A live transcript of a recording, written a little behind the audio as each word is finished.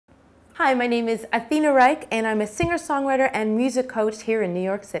Hi, my name is Athena Reich, and I'm a singer-songwriter and music coach here in New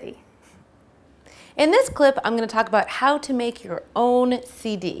York City. In this clip, I'm going to talk about how to make your own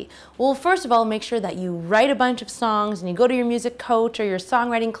CD. Well, first of all, make sure that you write a bunch of songs and you go to your music coach or your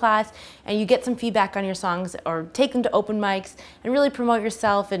songwriting class and you get some feedback on your songs, or take them to open mics and really promote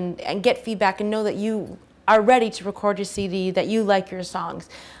yourself and get feedback and know that you are ready to record your CD, that you like your songs.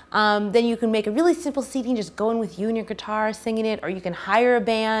 Then you can make a really simple CD and just go in with you and your guitar singing it, or you can hire a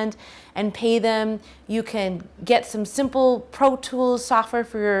band and pay them. You can get some simple Protools software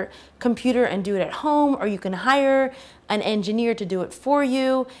for your computer and do it at home, or you can hire an engineer to do it for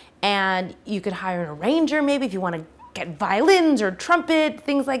you, and you could hire an arranger maybe if you want to get violins or trumpet,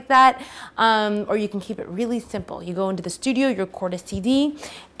 things like that, or you can keep it really simple. You go into the studio, you record a CD,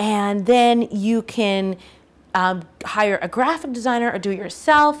 and then you can hire a graphic designer or do it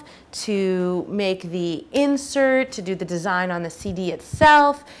yourself to make the insert, to do the design on the CD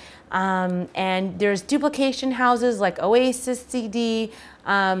itself. And there's duplication houses like Oasis CD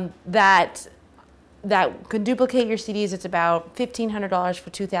that can duplicate your CDs. It's about $1,500 for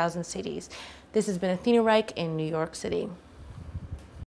 2,000 CDs. This has been Athena Reich in New York City.